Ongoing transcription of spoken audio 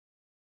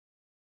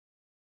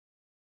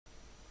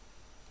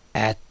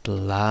At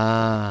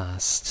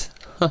last.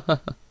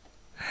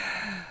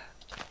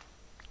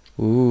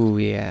 Ooh,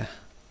 yeah.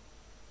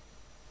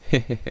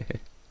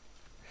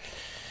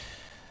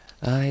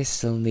 I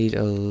still need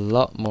a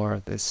lot more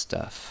of this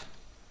stuff.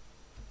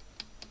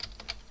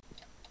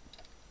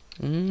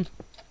 Need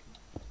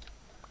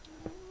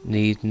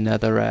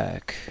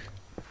netherrack.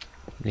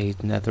 Need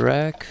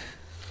netherrack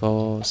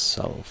for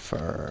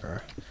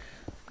sulfur.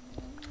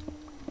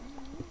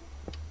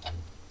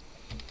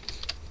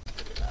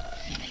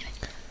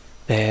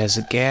 There's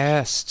a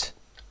ghast.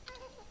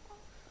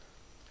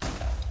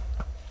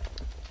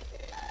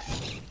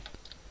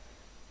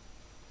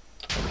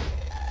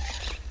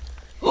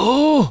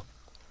 Oh!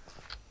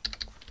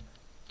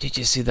 Did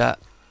you see that?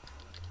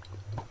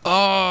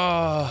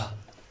 Oh!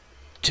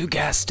 2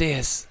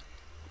 ghasties.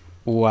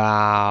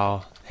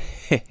 Wow.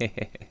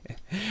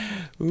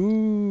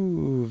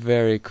 Ooh,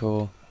 very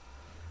cool.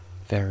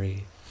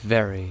 Very,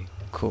 very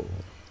cool.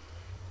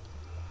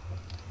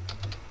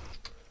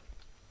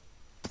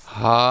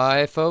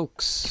 Hi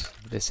folks,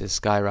 this is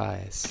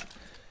SkyeRise,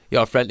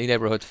 your friendly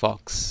neighborhood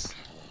fox.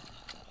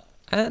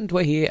 And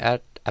we're here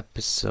at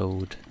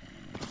episode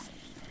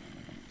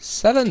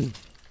 7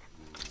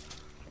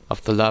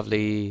 of the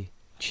lovely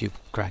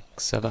TubeCrack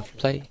server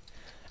play.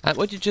 And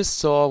what you just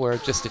saw were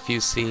just a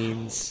few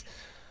scenes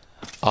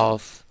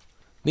of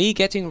me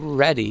getting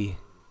ready,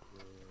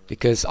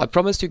 because I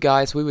promised you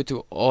guys we would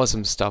do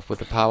awesome stuff with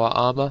the power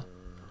armor,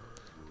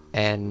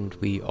 and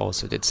we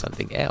also did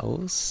something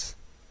else.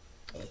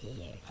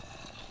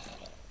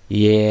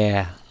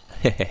 Yeah.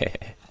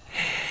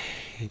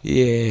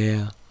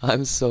 Yeah,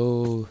 I'm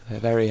so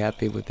very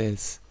happy with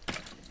this.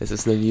 This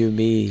is the new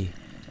me.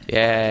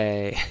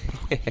 Yay.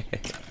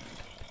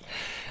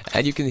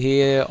 And you can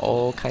hear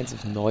all kinds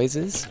of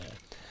noises.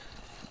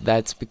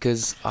 That's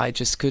because I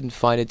just couldn't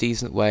find a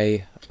decent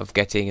way of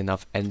getting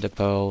enough ender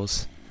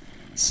pearls.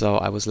 So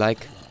I was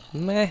like,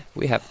 meh,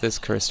 we have this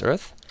cursed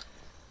earth.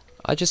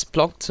 I just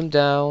plonked some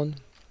down.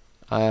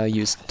 I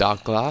used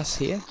dark glass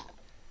here.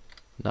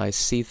 Nice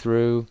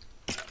see-through.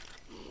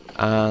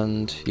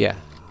 And yeah,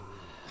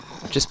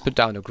 just put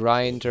down a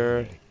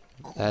grinder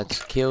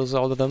that kills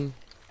all of them.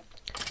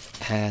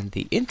 And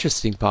the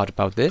interesting part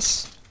about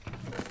this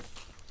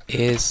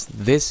is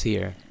this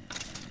here.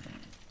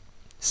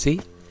 See?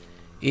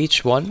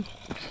 Each one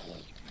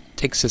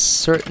takes a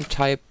certain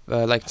type,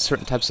 like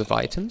certain types of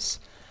items,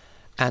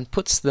 and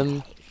puts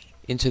them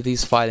into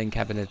these filing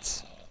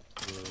cabinets.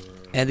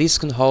 And these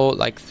can hold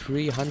like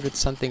 300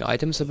 something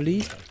items, I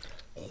believe,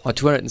 or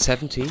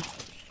 270.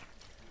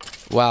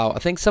 Wow, I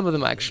think some of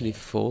them are actually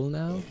full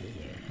now.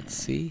 Let's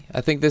see. I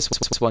think this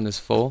one is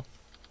full.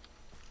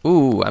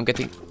 Ooh, I'm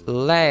getting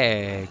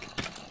lag.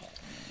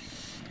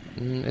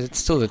 Is it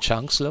still the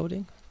chunks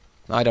loading?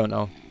 I don't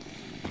know.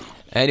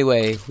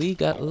 Anyway, we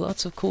got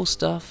lots of cool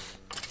stuff.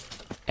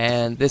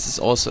 And this is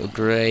also a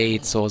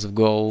great source of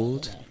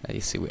gold. And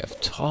you see we have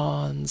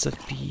tons of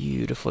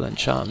beautiful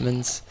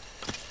enchantments.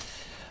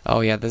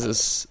 Oh yeah, this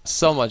is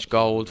so much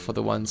gold for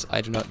the ones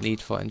I do not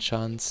need for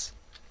enchants.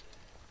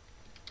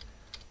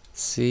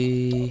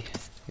 See,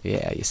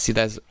 yeah, you see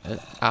there's an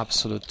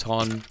absolute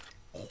ton.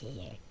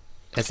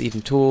 There's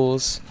even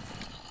tools.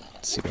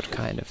 Let's see what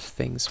kind of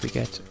things we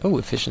get. Oh,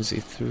 efficiency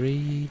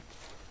 3.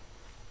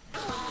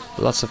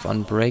 Lots of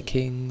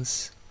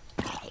unbreakings.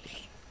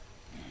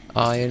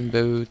 Iron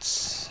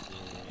boots.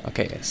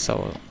 Okay,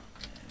 so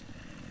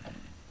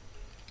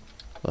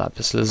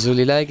lapis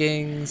lazuli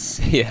leggings.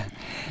 Yeah,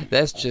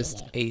 there's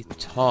just a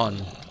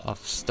ton of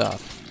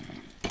stuff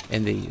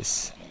in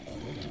these.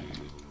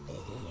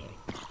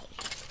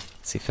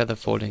 See, feather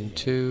folding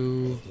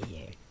 2.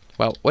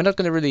 Well, we're not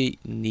gonna really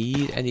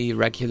need any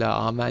regular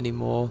armor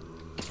anymore.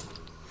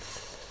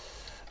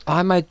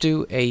 I might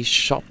do a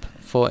shop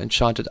for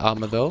enchanted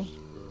armor though,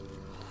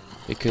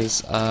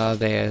 because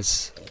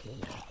there's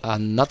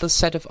another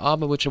set of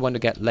armor which I want to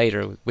get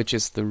later, which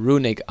is the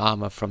runic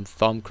armor from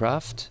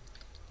TubeCrack.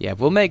 Yeah,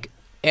 we'll make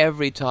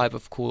every type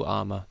of cool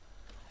armor.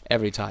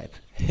 Every type.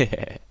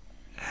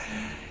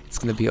 It's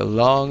gonna be a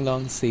long,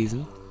 long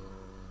season.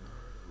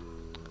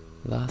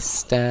 Last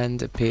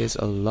stand appears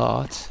a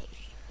lot.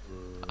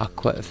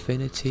 Aqua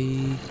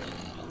affinity.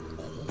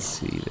 Let's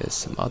see, there's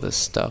some other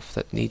stuff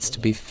that needs to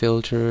be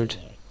filtered.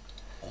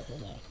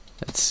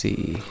 Let's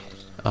see.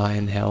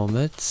 Iron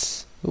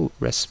helmets. Ooh,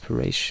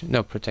 respiration.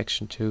 No,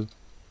 protection 2.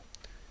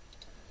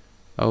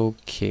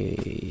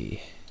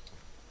 Okay.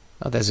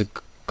 Oh, there's a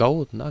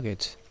gold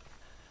nugget.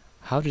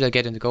 How did I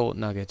get in the gold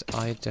nugget?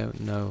 I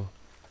don't know.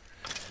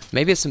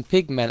 Maybe some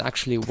pigmen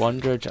actually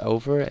wandered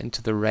over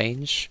into the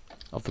range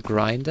of the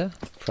grinder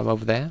from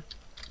over there.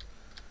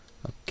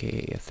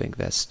 Okay, I think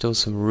there's still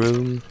some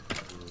room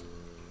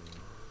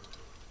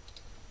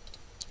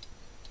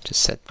to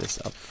set this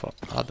up for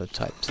other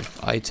types of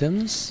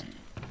items.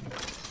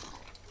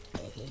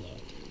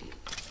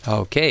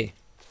 Okay.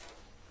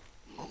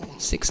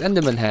 6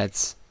 Enderman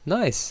heads.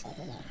 Nice.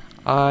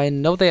 I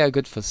know they are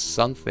good for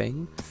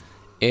something.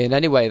 In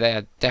any way, they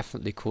are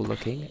definitely cool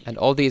looking. And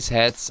all these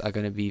heads are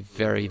going to be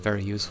very,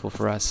 very useful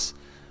for us.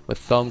 With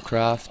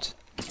TubeCrack,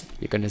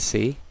 you're going to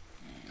see.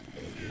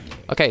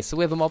 Okay, so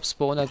we have a mob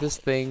spawner. This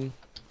thing.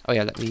 Oh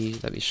yeah, let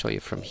me show you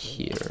from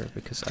here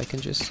because I can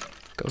just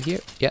go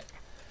here. Yeah.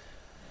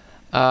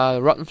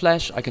 Rotten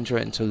flesh. I can turn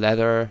it into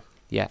leather.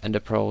 Yeah, and the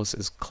pearls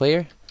is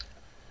clear.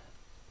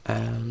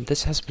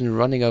 This has been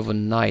running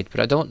overnight, but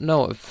I don't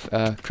know if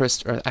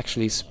cursed earth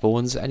actually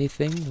spawns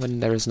anything when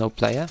there is no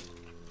player.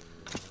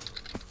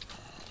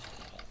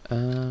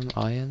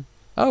 Iron.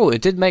 Oh,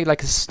 it did make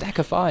like a stack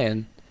of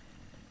iron.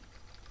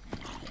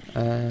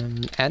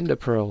 And the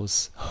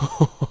pearls.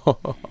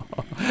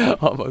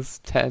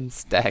 Almost 10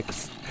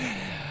 stacks.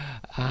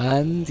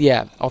 And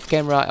yeah, off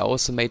camera I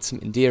also made some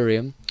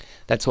Enderium.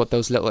 That's what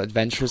those little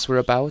adventures were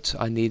about.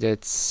 I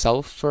needed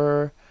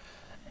sulfur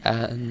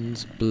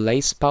and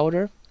blaze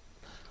powder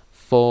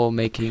for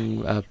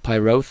making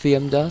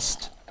pyrotheum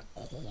dust.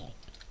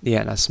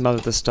 Yeah, and I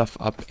smelted the stuff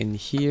up in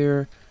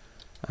here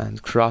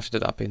and crafted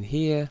it up in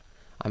here.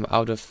 I'm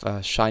out of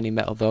shiny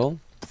metal though.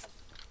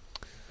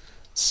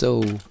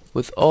 So,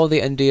 with all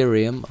the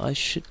Enderium, I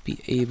should be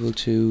able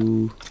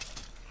to...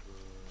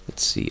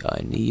 Let's see,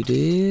 I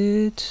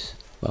needed...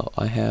 Well,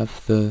 I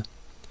have the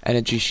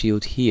energy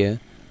shield here.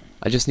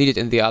 I just need it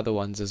in the other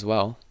ones as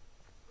well.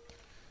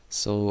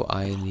 So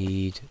I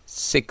need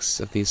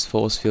 6 of these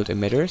force field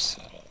emitters.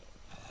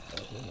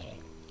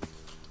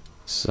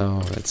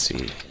 So, let's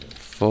see.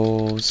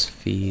 Force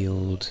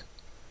field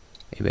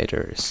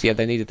emitters. Yeah,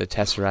 they needed the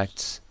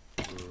tesseracts.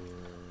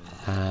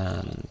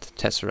 And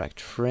tesseract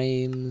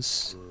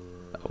frames.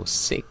 Oh,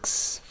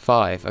 6.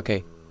 5.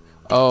 Okay.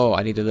 Oh,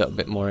 I need a little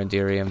bit more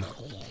Enderium.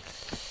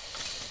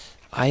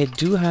 I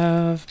do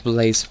have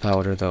blaze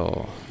powder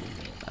though.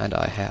 And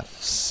I have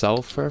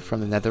sulfur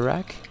from the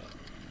netherrack.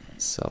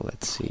 So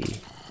let's see.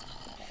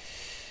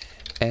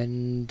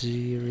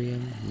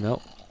 Enderium.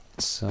 No.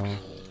 So I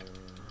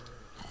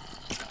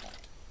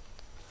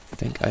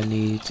think I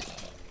need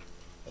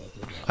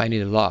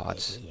a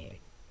lot.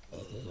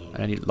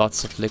 And I need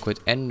lots of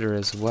liquid ender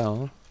as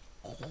well.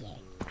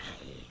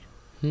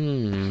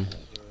 Wait,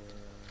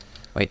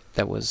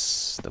 there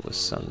was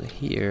some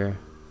here.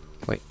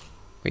 Wait.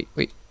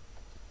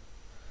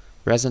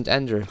 Resonant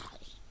ender.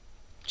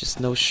 Just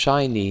no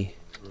shiny.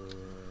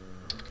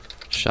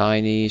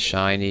 Shiny.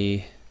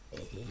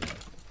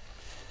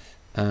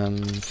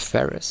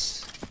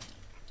 Ferrous.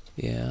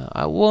 Yeah,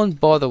 I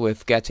won't bother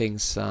with getting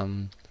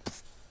some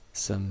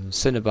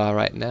cinnabar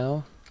right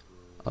now.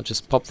 I'll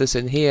just pop this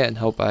in here and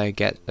hope I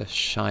get a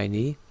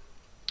shiny.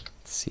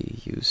 Let's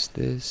see, use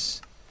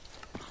this.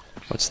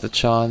 What's the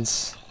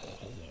chance?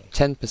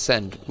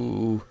 10%.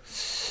 Ooh.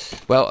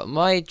 Well, it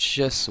might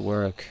just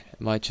work.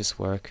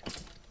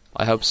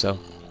 I hope so.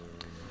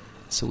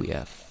 So we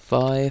have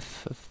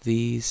 5 of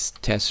these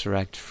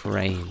tesseract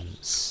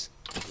frames.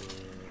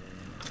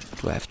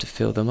 Do I have to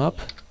fill them up?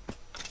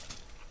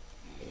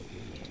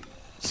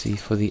 See,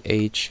 for the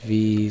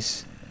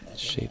HVs,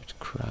 shaped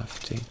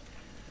crafting.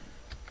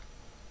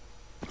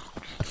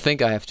 I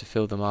think I have to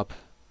fill them up.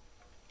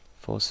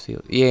 Force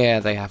field. Yeah,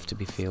 they have to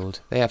be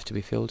filled.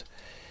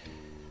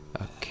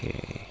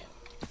 Okay.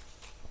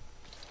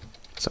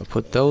 So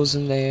put those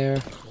in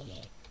there.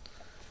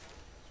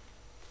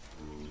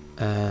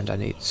 And I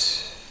need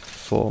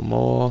 4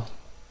 more.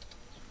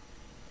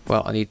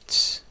 Well, I need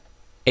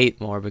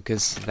 8 more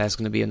because there's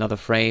going to be another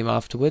frame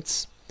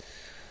afterwards.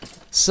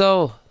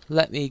 So,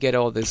 let me get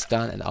all this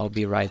done and I'll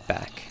be right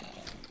back.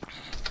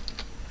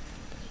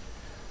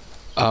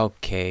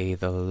 Okay,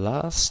 the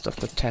last of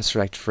the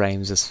tesseract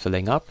frames is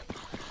filling up.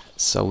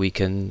 So we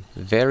can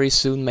very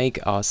soon make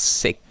our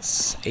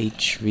 6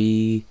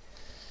 HV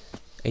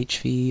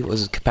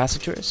was it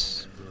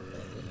capacitors?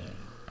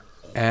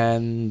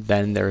 And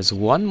then there's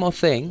one more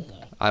thing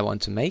I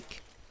want to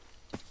make.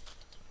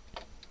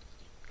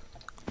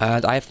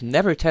 And I've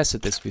never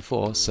tested this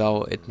before,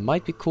 so it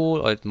might be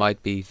cool or it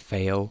might be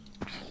fail.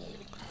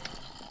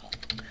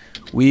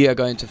 We are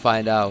going to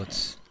find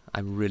out.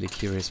 I'm really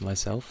curious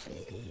myself.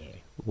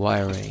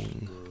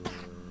 Wiring.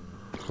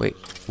 Wait.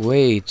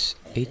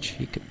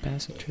 HV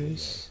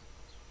capacitors?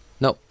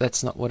 No,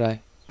 that's not what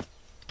I...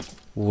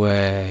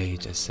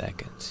 Wait a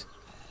second.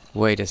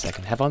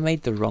 Have I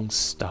made the wrong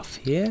stuff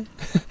here?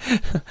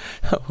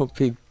 That would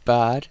be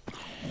bad.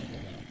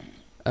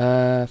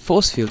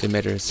 Force field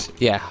emitters.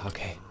 Yeah,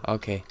 okay.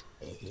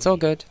 It's all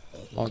good.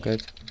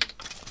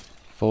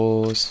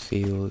 Force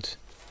field.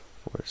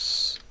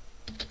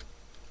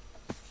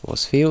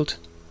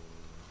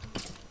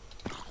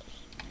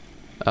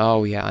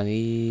 Oh yeah, I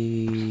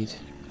need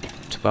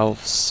 12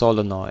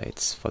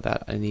 solenoids for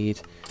that. I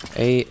need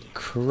a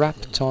crap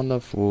ton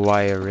of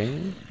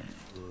wiring.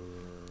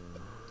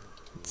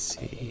 Let's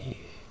see.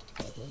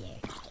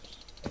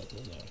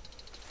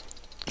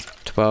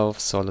 12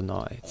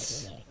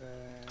 solenoids.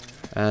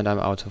 And I'm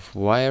out of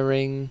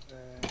wiring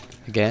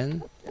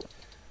again.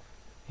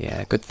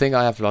 Yeah, good thing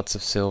I have lots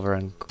of silver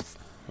and...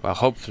 Well,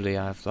 hopefully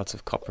I have lots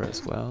of copper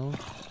as well.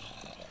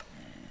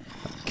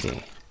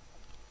 Okay.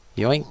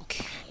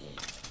 Yoink.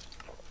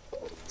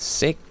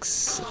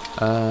 6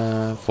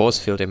 force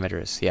field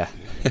emitters, yeah.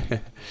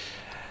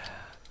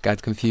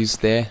 Got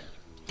confused there.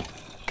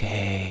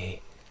 Okay.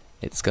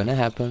 It's gonna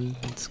happen.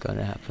 It's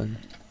gonna happen.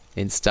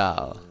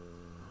 Install.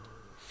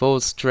 Full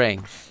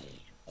strength.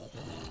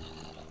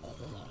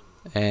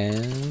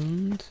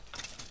 And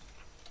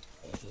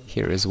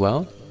here as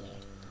well.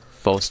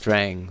 Full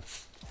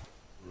strength.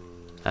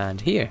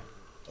 And here.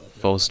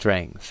 Full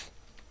strength.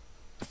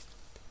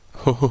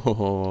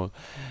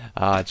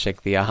 Ah,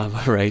 check the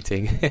armor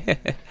rating.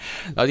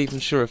 Not even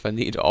sure if I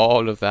need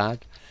all of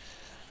that.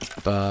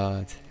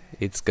 But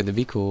it's gonna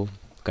be cool.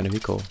 Gonna be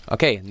cool.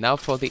 Okay, now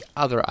for the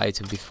other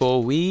item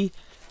before we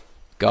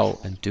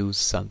go and do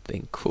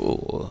something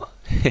cool.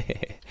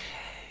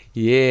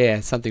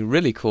 Yeah, something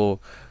really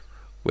cool,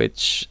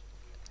 which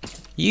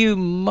you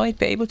might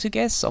be able to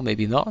guess, or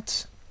maybe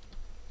not.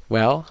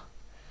 Well,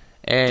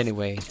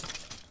 anyway,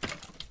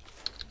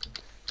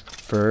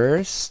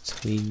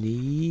 first we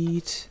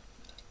need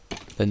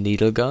the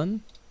needle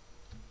gun.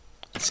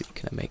 Let's see,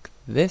 can I make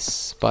this?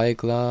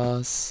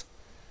 Spyglass.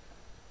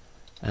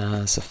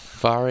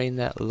 Safari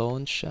net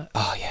launcher.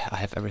 Oh yeah, I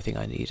have everything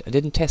I need. I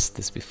didn't test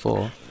this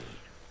before.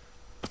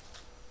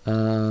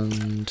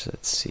 And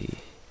let's see.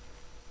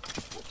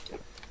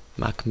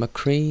 Magma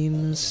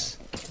creams.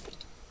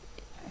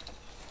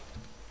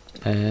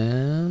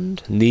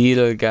 And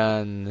needle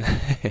gun.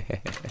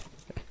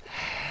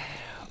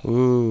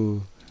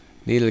 Ooh,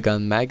 needle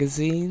gun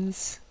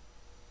magazines.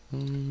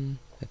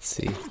 Let's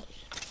see.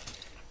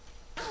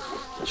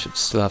 Should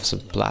still have some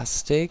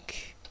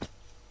plastic.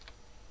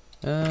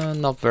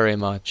 Not very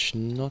much.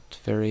 Not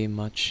very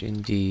much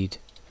indeed.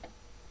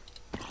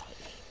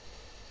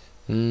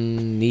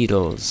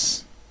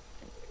 Needles.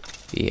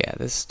 Yeah,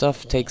 this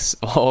stuff takes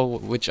all,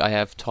 which I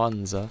have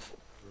tons of.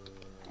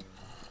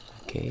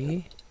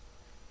 Okay.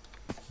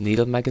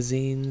 Needle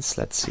magazines.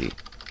 Let's see.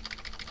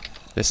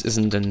 This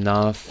isn't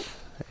enough.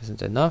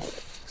 Isn't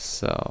enough.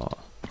 So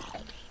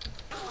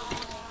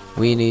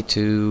we need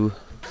to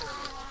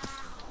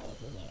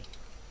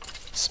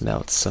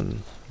smelt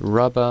some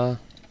rubber.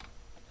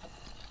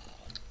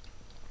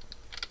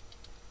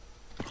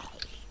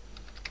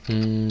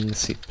 Let's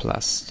see,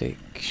 plastic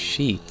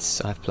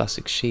sheets. I have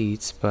plastic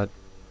sheets, but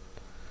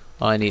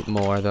I need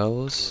more of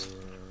those.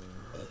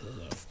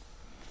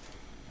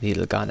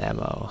 Needle gun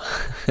ammo.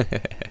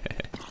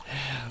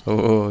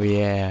 Oh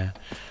yeah.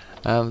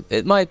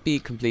 It might be a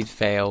complete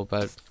fail,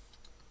 but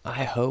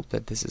I hope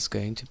that this is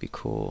going to be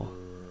cool.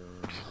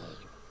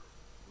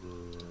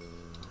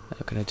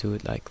 I'm gonna do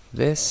it like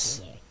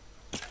this.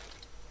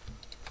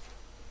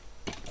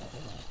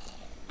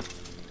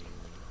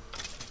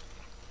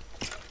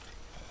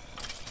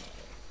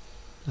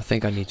 I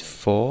think I need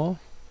 4.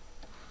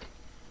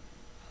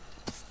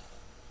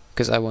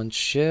 Because I want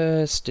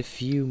just a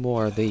few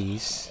more of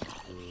these.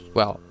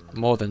 Well,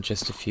 more than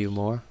just a few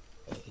more.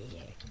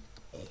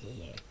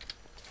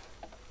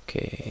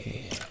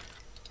 Okay.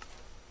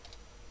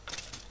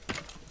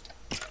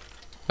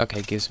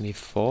 Okay, gives me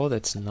 4,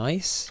 that's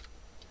nice.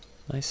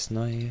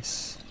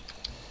 Nice.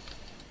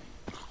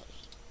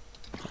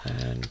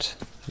 And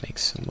make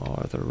some more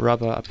of the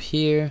rubber up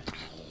here.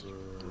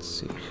 Let's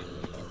see.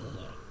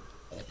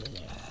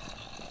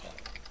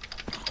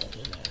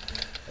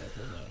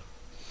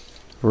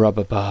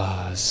 Rubber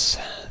bars.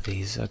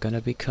 These are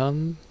gonna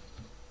become.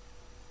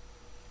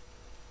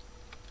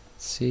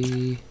 Let's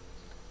see.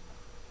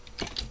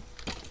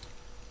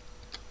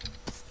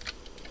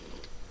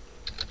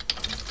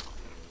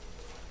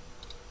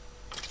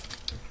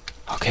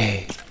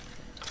 Okay.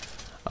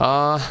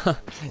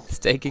 It's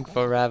taking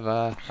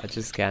forever. I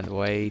just can't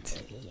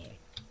wait.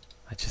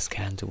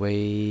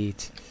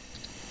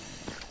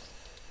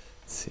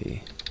 Let's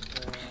see.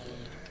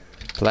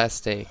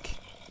 Plastic.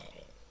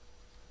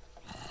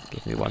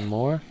 Give me one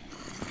more.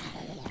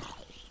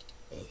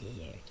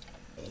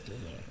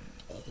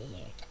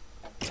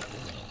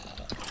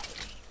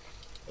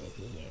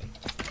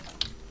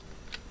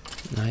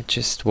 I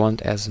just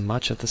want as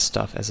much of the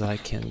stuff as I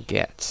can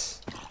get.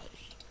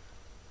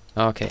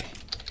 Okay.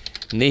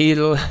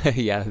 Needle.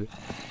 Yeah.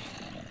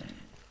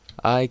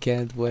 I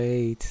can't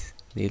wait.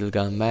 Needle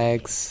gun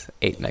mags.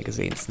 8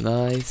 magazines.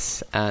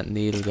 Nice. And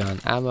needle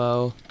gun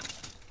ammo.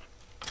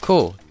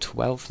 Cool.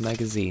 12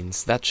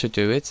 magazines. That should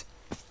do it.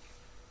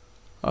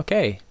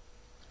 Okay.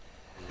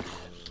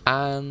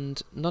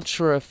 And not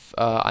sure if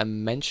I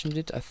mentioned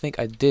it. I think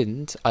I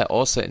didn't. I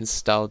also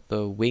installed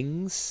the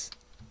wings.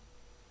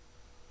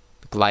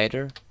 The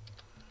glider.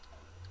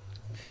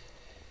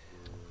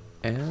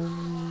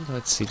 And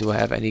let's see, do I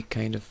have any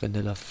kind of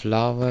vanilla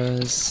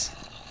flowers?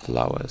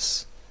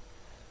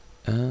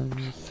 3.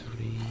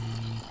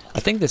 I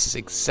think this is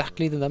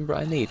exactly the number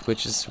I need,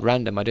 which is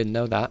random. I didn't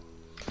know that.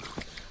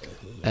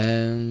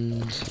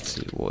 And let's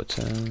see,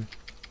 water.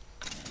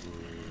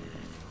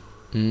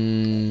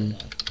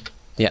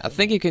 Yeah, I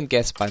think you can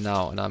guess by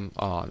now, and I'm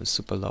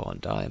super low on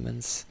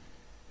diamonds.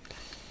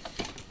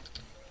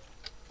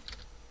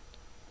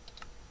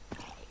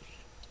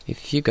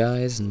 If you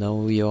guys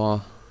know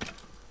your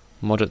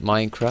modded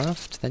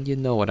Minecraft, then you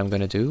know what I'm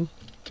gonna do.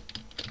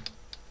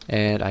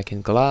 And I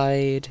can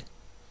glide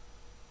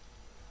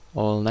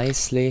all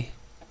nicely.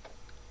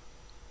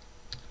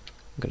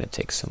 I'm gonna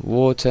take some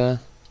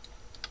water.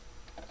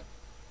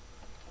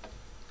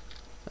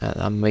 And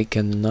I'll make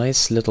a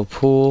nice little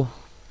pool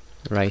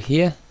right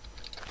here.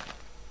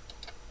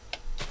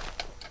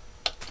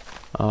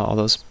 All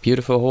those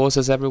beautiful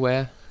horses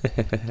everywhere.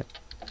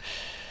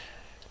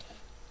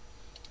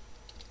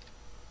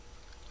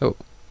 Oh,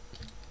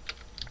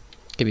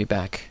 give me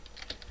back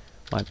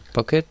my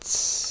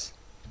buckets.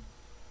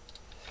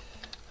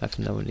 I've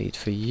no need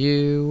for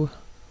you.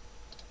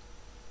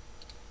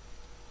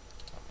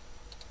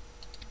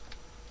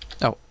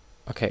 Oh,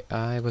 okay,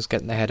 I was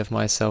getting ahead of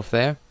myself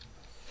there.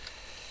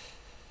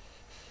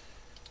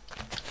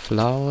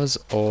 Flowers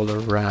all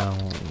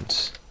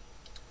around.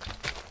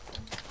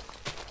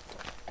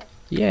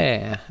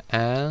 Yeah,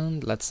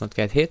 and let's not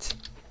get hit.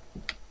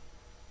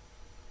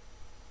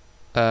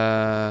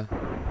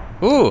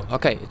 Ooh,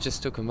 okay, it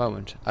just took a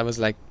moment. I was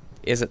like,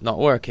 is it not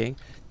working?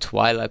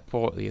 Twilight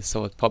portal, you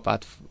saw it pop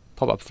up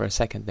for a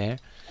second there.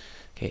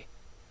 Okay,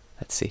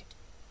 let's see.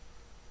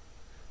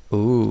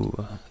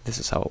 Ooh, this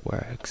is how it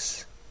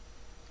works.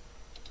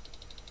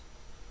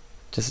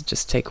 Does it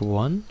just take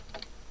one?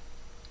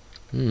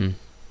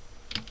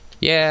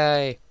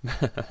 Yay!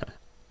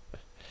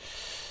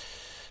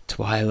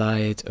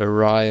 Twilight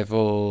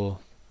arrival.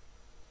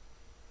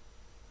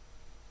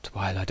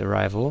 Twilight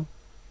arrival.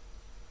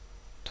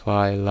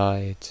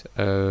 Twilight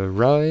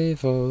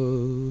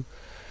arrival.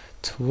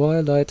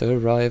 Twilight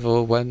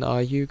arrival. When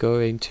are you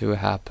going to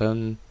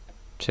happen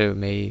to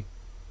me?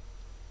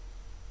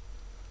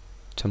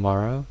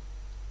 Tomorrow?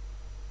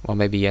 Or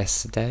maybe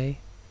yesterday?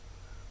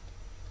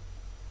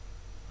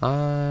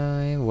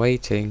 I'm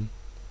waiting.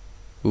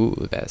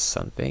 Ooh, there's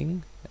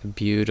something. A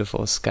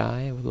beautiful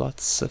sky with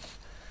lots of...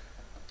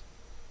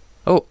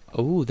 Oh,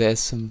 ooh,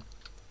 there's some...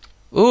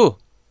 Ooh!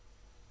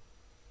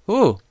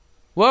 Ooh!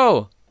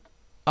 Whoa!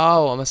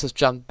 Oh, I must have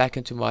jumped back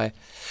into my...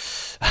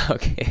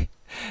 Okay,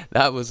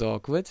 that was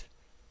awkward.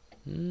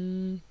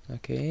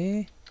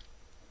 Okay.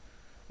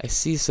 I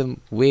see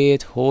some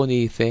weird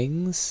horny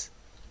things.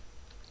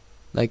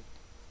 Like,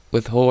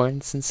 with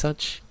horns and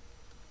such.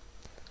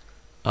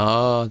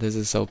 Oh, this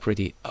is so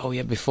pretty. Oh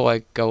yeah, before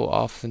I go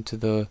off into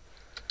the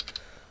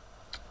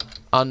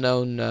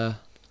unknown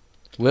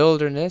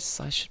wilderness,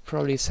 I should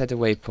probably set a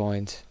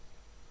waypoint.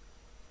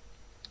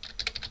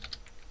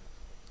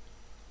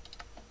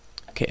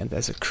 Okay, and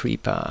there's a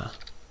creeper.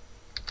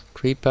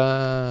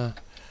 Creeper,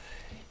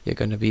 you're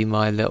gonna be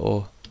my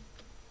little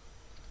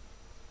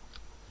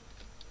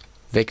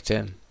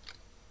victim.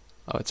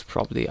 Oh, it's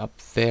probably up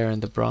there in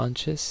the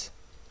branches.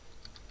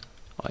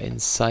 Or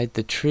inside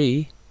the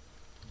tree.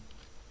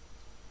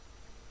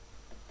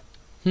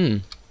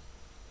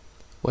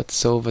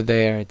 What's over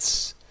there?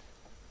 It's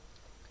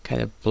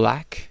kind of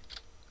black.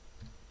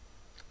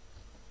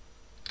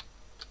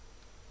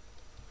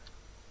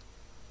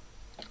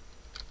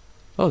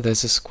 Oh,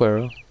 there's a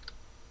squirrel.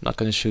 Not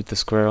gonna shoot the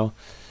squirrel.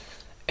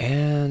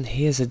 And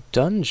here's a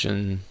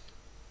dungeon.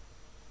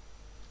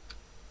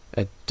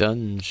 A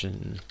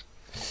dungeon.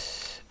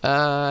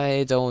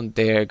 I don't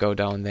dare go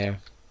down there.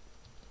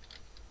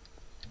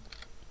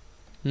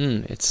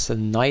 It's a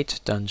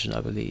night dungeon,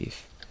 I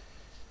believe.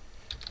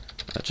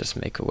 I'll just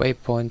make a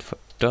waypoint for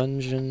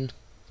dungeon.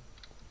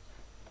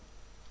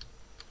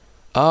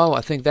 Oh,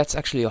 I think that's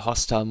actually a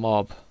hostile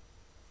mob.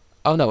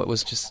 Oh no, it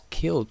was just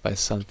killed by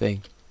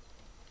something.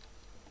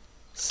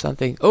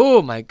 Something.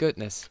 Oh my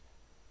goodness.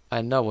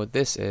 I know what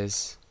this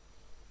is.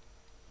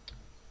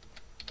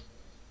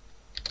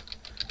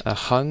 A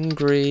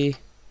hungry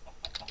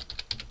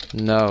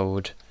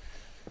node.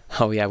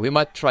 Oh yeah, we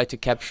might try to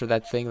capture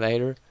that thing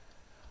later.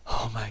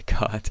 Oh my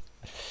god.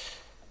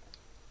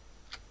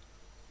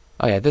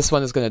 Oh yeah, this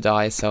one is gonna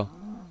die, so...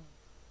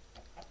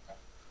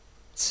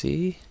 Let's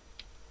see.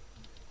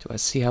 Do I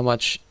see how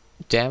much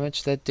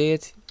damage that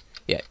did?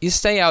 Yeah, you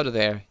stay out of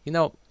there. You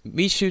know,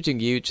 me shooting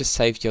you just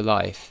saved your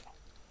life.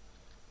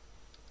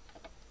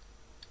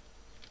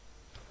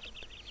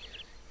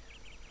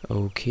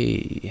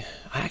 Okay.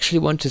 I actually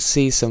want to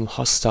see some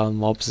hostile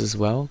mobs as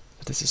well.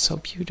 But this is so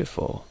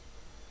beautiful.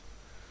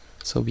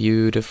 So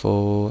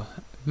beautiful.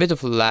 A bit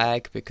of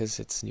lag because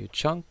it's new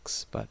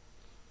chunks, but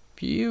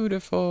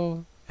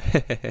beautiful.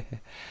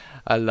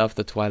 I love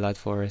the Twilight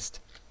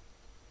Forest.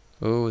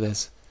 Oh,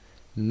 there's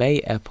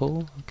May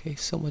Apple. Okay,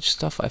 so much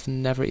stuff I've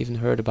never even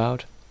heard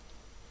about.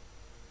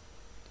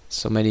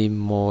 So many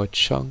more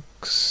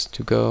chunks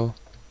to go.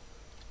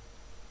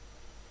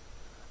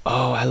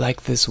 Oh, I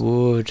like this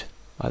wood.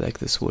 I like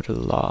this wood a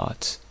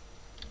lot.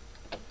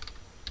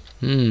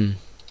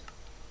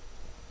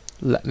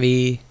 Let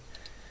me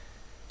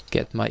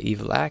get my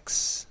evil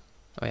axe.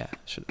 Oh yeah,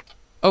 should...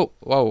 Oh,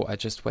 whoa, I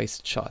just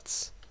wasted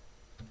shots.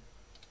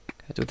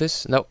 Can I do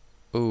this? No.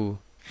 Ooh.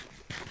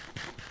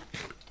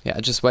 Yeah,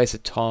 I just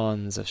wasted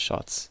tons of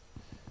shots.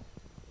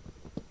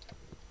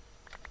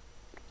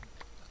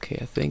 Okay,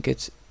 I think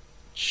it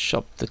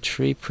chopped the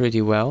tree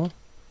pretty well.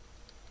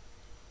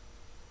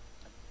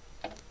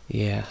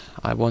 Yeah,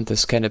 I want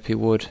this canopy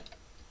wood.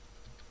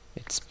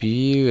 It's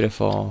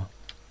beautiful.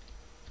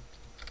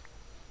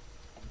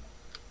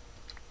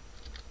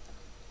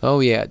 Oh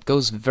yeah, it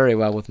goes very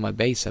well with my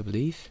base, I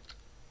believe.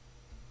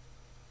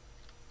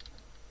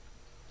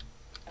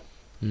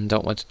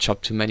 Don't want to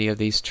chop too many of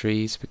these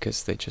trees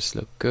because they just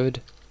look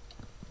good.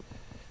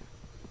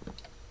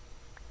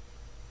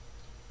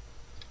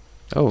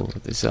 Oh,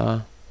 these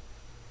are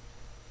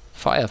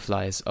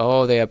fireflies.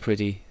 Oh, they are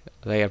pretty.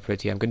 They are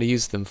pretty. I'm going to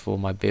use them for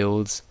my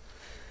builds.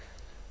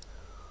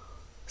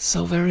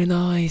 So very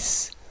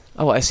nice.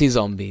 Oh, I see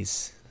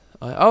zombies.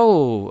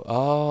 Oh,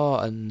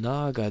 a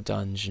Naga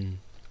dungeon.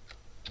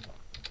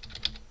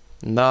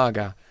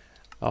 Naga.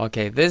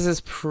 Okay, this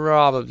is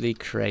probably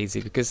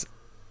crazy because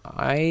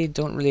I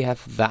don't really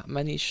have that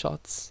many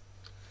shots.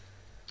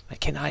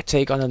 Can I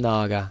take on a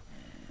Naga?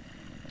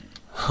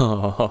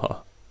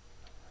 Oh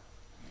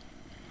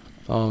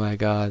my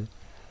god.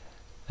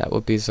 That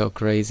would be so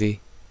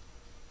crazy.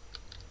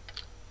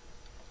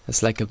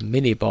 It's like a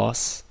mini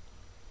boss.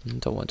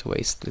 Don't want to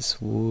waste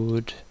this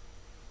wood.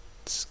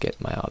 Let's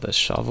get my other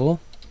shovel.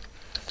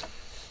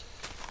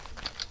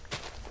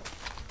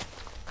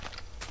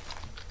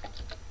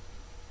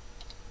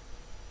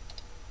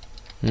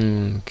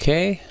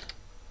 Okay.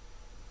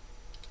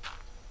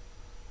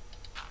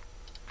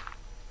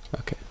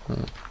 Okay.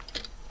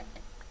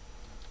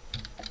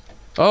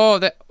 Oh,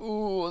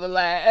 the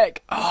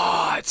lag.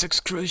 Oh, it's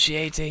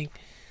excruciating.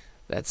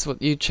 That's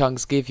what you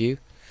chunks give you.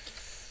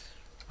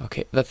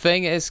 Okay, the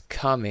thing is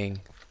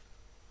coming.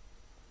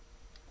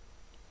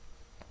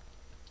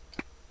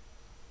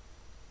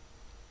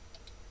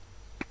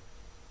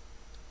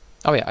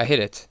 Oh yeah, I hit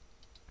it.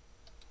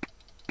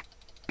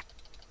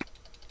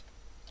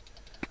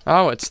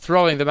 Oh, it's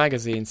throwing the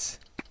magazines.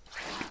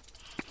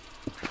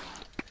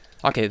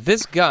 Okay,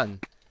 this gun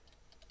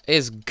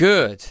is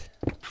good.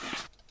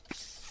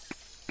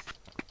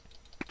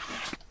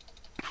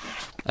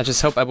 I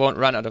just hope I won't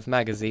run out of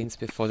magazines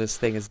before this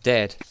thing is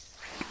dead.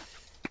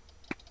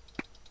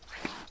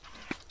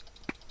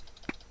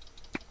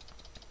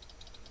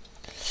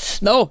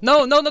 No,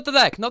 no, no, not the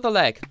lag, not the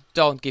lag.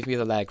 Don't give me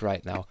the lag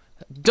right now.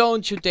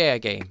 Don't you dare,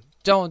 game.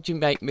 Don't you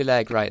make me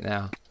lag right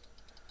now.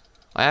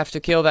 I have to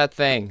kill that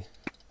thing.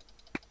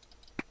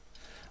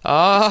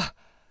 Ah!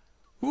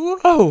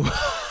 Whoa!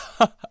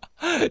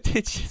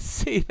 Did you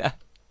see that?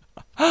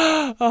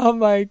 Oh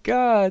my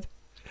god!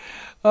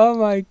 Oh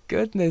my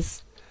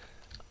goodness!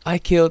 I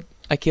killed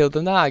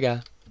the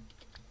Naga.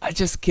 I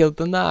just killed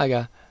the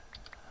Naga.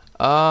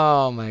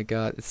 Oh my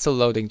god! It's still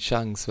loading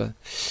chunks, but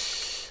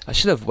I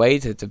should have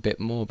waited a bit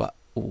more. But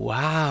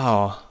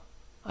wow!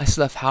 I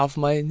still have half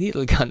my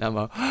needle gun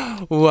ammo.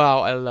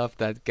 Wow! I love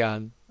that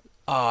gun.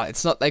 Oh,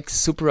 it's not like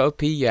super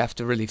OP. You have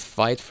to really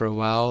fight for a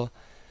while.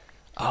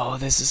 Oh,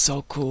 this is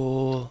so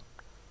cool.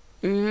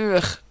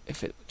 Ugh,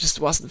 if it just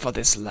wasn't for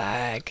this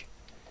lag.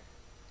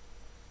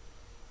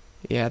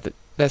 Yeah,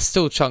 there's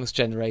still chunks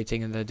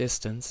generating in the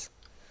distance.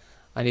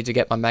 I need to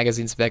get my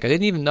magazines back. I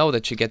didn't even know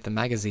that you get the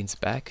magazines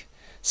back.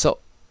 So,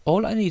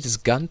 all I need is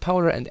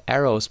gunpowder and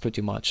arrows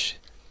pretty much.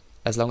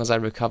 As long as I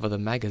recover the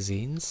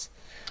magazines.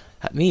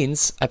 That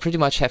means I pretty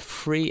much have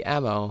free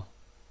ammo.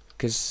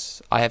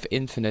 Because I have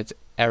infinite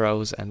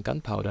arrows and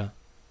gunpowder.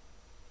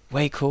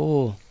 Way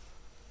cool.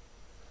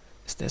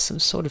 Is there some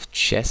sort of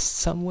chest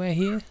somewhere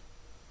here?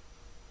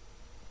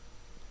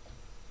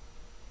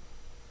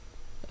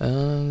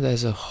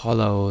 There's a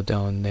hollow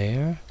down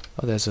there.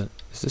 Oh, is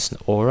this an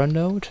aura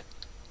node?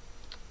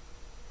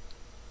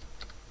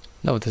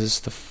 No, this is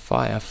the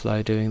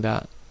firefly doing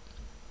that.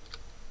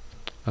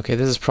 Okay,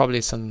 this is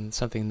probably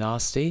something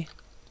nasty.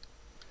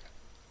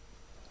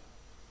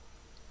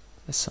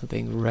 There's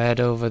something red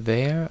over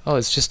there. Oh,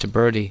 it's just a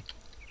birdie.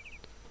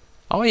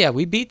 Oh yeah,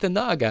 we beat the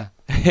Naga.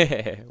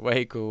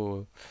 Way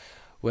cool.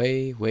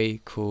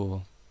 Way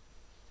cool.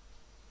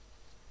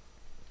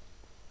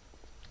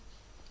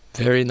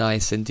 Very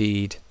nice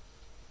indeed.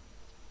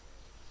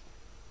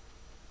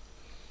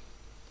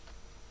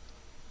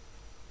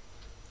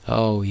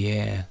 Oh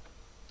yeah.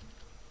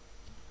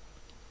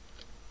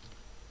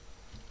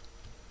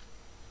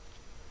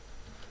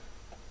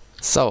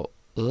 So,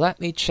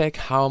 let me check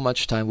how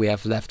much time we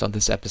have left on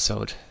this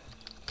episode.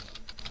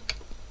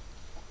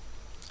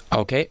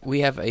 Okay,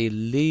 we have a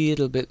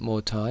little bit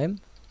more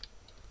time.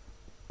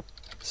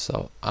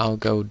 So, I'll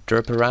go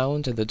derp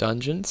around in the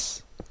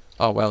dungeons.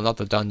 Oh, well, not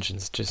the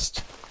dungeons,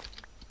 just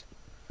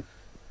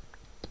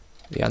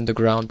the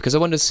underground. Because I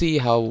want to see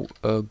how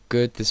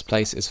good this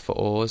place is for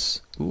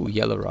ores. Ooh,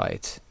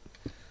 yellowite.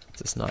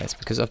 This is nice,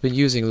 because I've been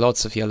using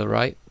lots of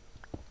yellowite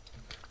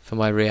for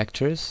my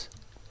reactors.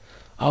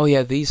 Oh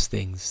yeah, these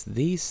things.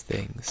 These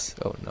things.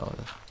 Oh no.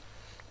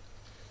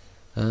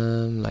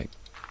 Like...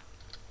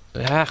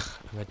 Ah,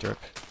 I'm a derp.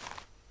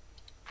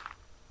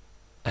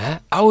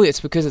 Oh,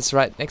 it's because it's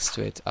right next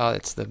to it. Oh,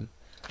 it's the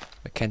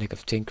mechanic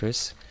of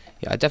Tinkers.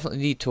 Yeah, I definitely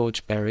need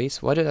torch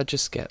berries. Why did I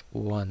just get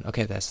one?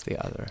 Okay, that's the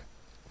other.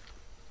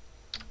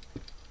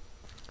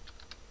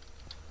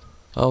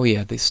 Oh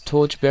yeah, these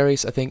torch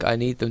berries, I think I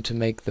need them to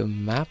make the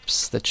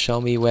maps that show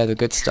me where the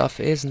good stuff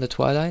is in the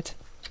twilight.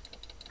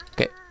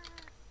 Okay.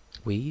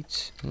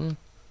 Wheat. Let's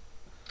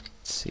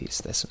see, is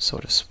there some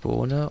sort of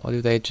spawner? Or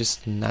do they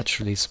just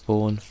naturally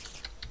spawn?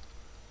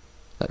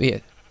 Let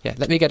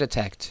me get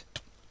attacked.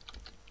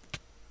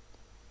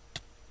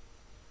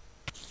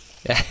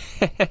 Yeah.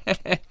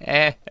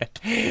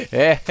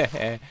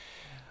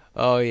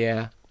 Oh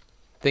yeah.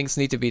 Things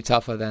need to be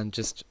tougher than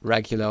just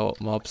regular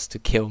old mobs to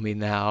kill me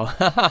now.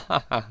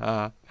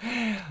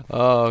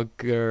 Oh,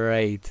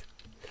 great.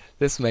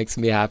 This makes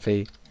me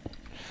happy.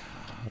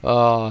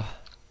 Oh,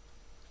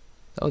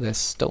 oh, there's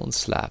stone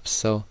slabs,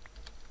 so...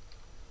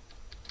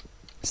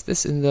 Is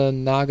this in the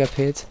Naga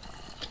pit?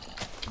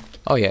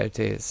 Oh yeah, it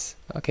is.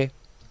 Okay.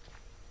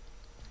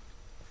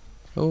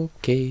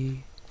 Okay.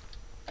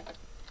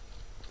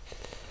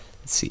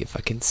 Let's see if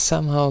I can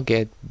somehow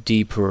get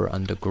deeper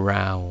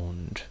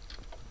underground.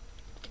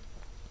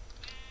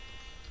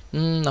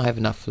 I have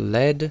enough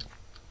lead.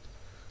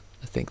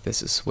 I think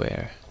this is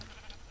where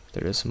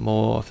there is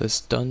more of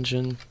this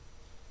dungeon.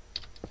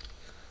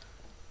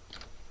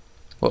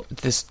 What,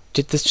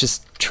 did this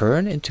just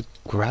turn into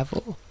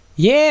gravel?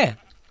 Yeah!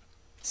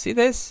 See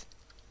this?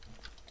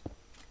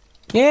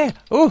 Yeah!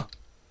 Oh!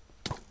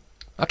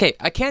 Okay,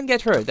 I can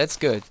get hurt, that's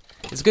good.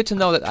 It's good to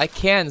know that I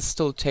can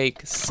still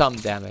take some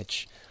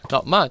damage.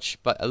 Not much,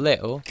 but a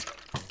little.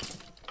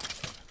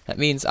 That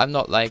means I'm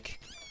not, like,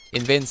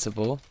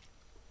 invincible.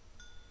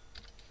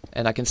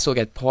 And I can still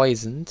get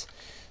poisoned.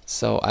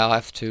 So I'll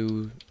have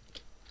to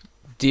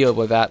deal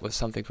with that with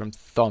something from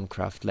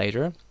Thaumcraft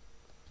later.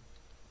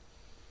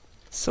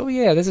 So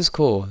yeah, this is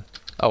cool.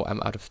 Oh, I'm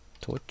out of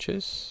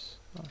torches.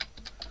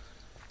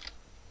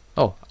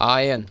 Oh,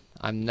 iron.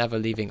 I'm never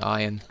leaving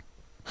iron.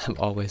 I'm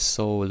always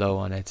so low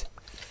on it.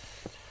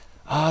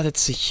 Ah,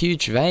 that's a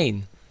huge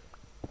vein.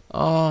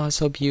 Oh,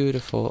 so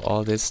beautiful.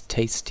 All this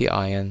tasty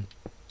iron.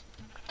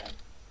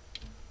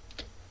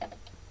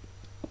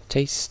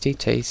 Tasty,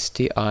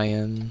 tasty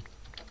iron.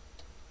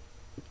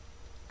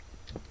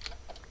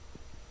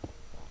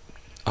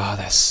 Ah,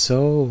 there's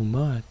so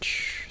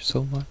much.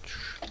 So much.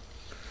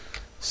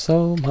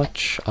 So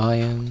much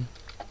iron.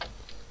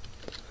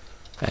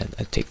 And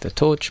I take the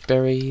torch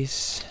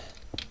berries.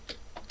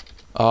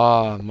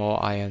 Ah,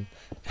 more iron.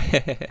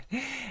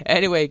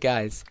 Anyway,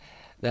 guys,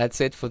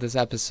 that's it for this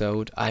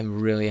episode.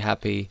 I'm really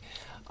happy.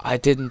 I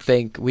didn't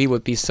think we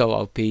would be so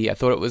OP. I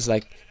thought it was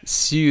like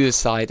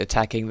suicide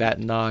attacking that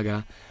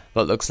Naga.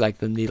 But looks like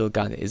the needle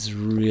gun is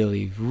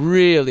really,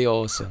 really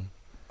awesome.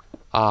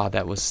 Ah,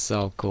 that was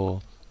so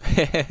cool.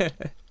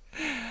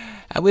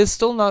 And we're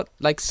still not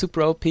like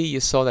super OP. You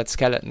saw that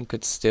skeleton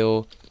could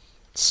still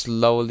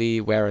slowly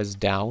wear us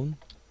down.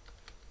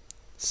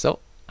 So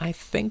I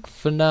think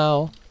for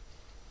now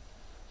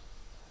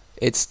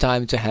it's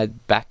time to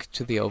head back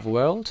to the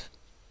overworld.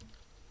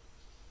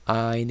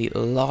 I need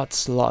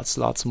lots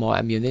more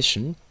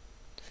ammunition,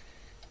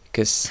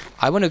 because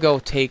I want to go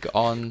take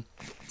on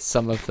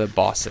some of the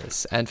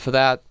bosses, and for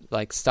that,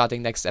 like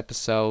starting next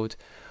episode,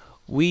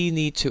 we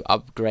need to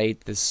upgrade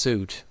the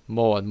suit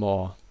more and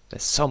more.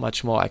 There's so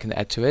much more I can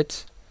add to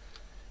it.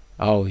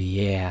 Oh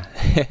yeah.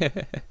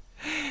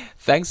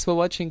 Thanks for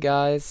watching,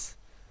 guys.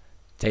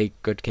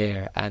 Take good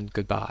care and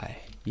goodbye.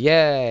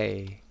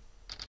 Yay!